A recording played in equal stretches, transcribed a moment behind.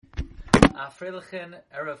Freilichen,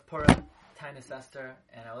 Erev Purim, Tainus Esther,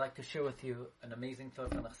 and I would like to share with you an amazing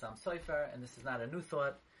thought from the Chassam Sofer, and this is not a new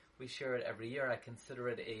thought. We share it every year. I consider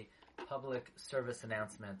it a public service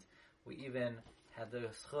announcement. We even had the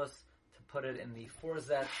schus to put it in the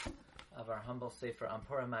forzet of our humble Sefer on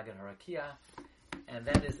Purim Magid Harakia, and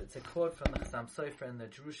that is, it's a quote from the Chassam Sofer in the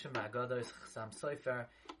Jerushim Agados Chassam Sofer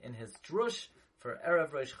in his Drush for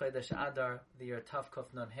Erev Rosh Chodesh Adar, the year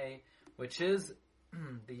Tavkuf Nun Hey, which is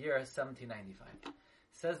the year 1795.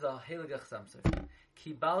 Says the Heilige Chassam Sofer,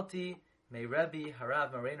 Kibalti Mei Rebbe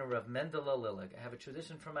Harav Marena Rav Mendel Lilig. I have a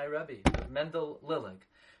tradition from my Rebbe, Rav Mendel Lilig.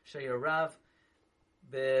 Sheyar Rav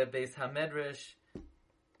Beis Hamedrish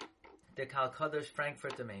de Kalkadosh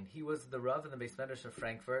Frankfurt Domain. He was the Rav in the Beis Medrash of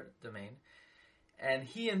Frankfurt Domain, and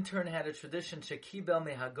he in turn had a tradition Shekibel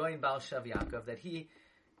Mehagoin Bal Shav Yaakov, that he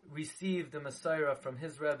received the Messiah from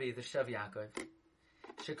his Rebbe, the Shav Yaakov.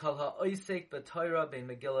 Shekal ha'oisek b'Torah bein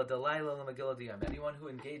Megillah Delaila and Megillah Diyam. Anyone who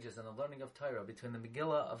engages in the learning of Torah between the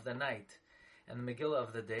Megillah of the night and the Megillah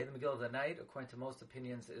of the day. The Megillah of the night, according to most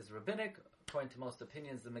opinions, is rabbinic. According to most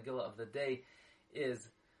opinions, the Megillah of the day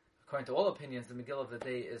is, according to all opinions, the Megillah of the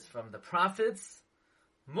day is from the prophets.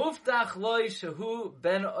 Muftach loy shehu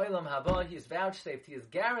ben olam haba. He is vouchsafed. He is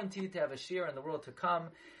guaranteed to have a share in the world to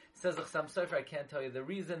come. Says the Chassam Sofer, I can't tell you the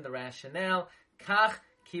reason, the rationale. Kach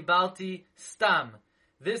kibalti stam.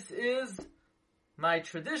 This is my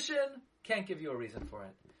tradition. Can't give you a reason for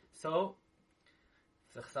it. So,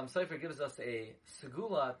 the Chassam Sofer gives us a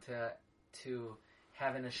segula to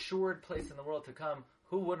have an assured place in the world to come.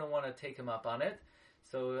 Who wouldn't want to take him up on it?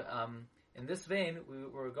 So, in this vein,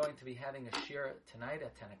 we're going to be having a shir tonight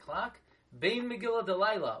at 10 o'clock. Bein Megillah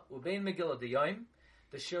Delaila, Ubein Megillah Diyom.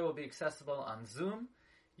 The shir will be accessible on Zoom.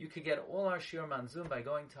 You could get all our shiurim on Zoom by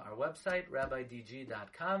going to our website,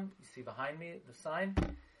 rabbidg.com. You see behind me the sign.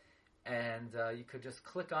 And you could just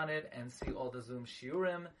click on it and see all the Zoom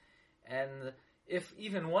shiurim. And if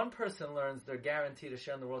even one person learns, they're guaranteed a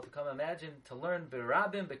share in the world to come. Imagine to learn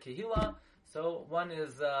b'rabim, b'kehila. So one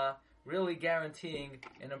is really guaranteeing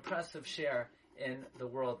an impressive share in the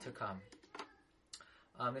world to come.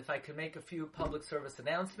 If I could make a few public service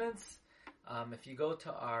announcements. If you go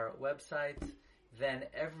to our website, then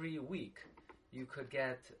every week you could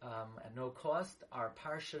get, at no cost, our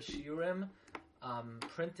Parsha Shiurim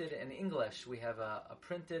printed in English. We have a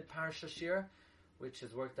printed Parsha Shir, which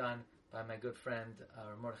is worked on by my good friend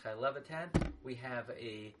Mordechai Levitan. We have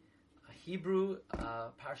a Hebrew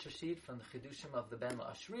Parsha sheet from the Chidushim of the Ben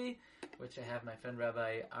La'ashri, which I have my friend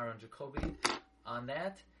Rabbi Aaron Jacobi on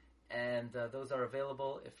that. And those are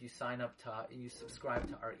available if you sign up you subscribe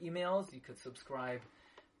to our emails. You could subscribe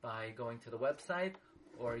by going to the website,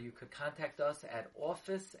 or you could contact us at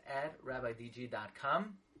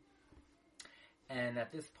office@rabbidg.com. And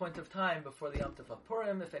at this point of time, before the Yom Tov of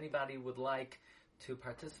Purim, if anybody would like to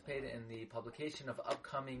participate in the publication of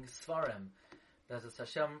upcoming Svarim, Bezos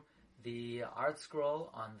Hashem, the art scroll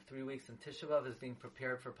on 3 weeks in Tisha B'Av is being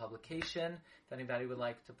prepared for publication. If anybody would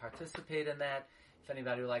like to participate in that, if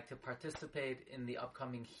anybody would like to participate in the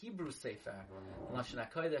upcoming Hebrew Sefer, Lashon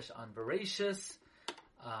HaKodesh on Bereshis,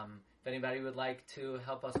 if anybody would like to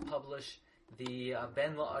help us publish the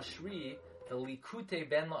Ben La'ashri, the Likutei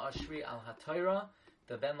Ben La'ashri al HaTorah,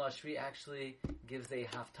 the Ben La'ashri actually gives a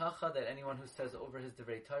haftacha that anyone who says over his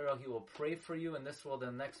Divrei Torah, he will pray for you in this world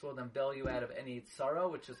and the next world and bail you out of any tzara,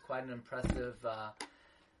 which is quite an impressive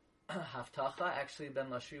haftacha. Actually,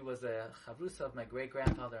 Ben La'ashri was a chavrusa of my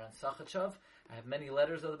great-grandfather on Sachachav. I have many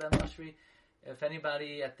letters of the Ben La'ashri. If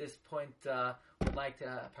anybody at this point would like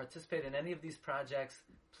to participate in any of these projects,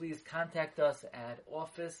 please contact us at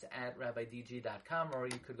office@rabbidg.com, or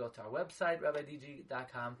you could go to our website,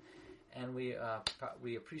 rabbidg.com, and we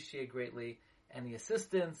appreciate greatly any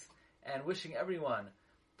assistance, and wishing everyone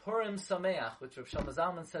Purim Sameach, which Rav Shlomo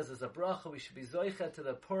Zalman says is a bracha. We should be zoicha to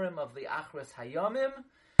the Purim of the Achros Hayamim,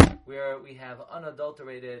 where we have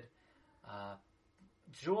unadulterated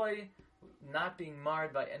joy, not being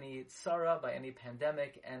marred by any tzara, by any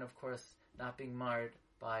pandemic, and of course not being marred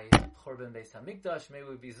by Churban Beis Hamikdash. May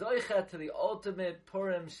we be zoicha to the ultimate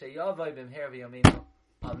Purim sheyavai b'mher v'yameinu.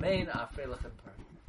 Amen. Afrei lechem Purim.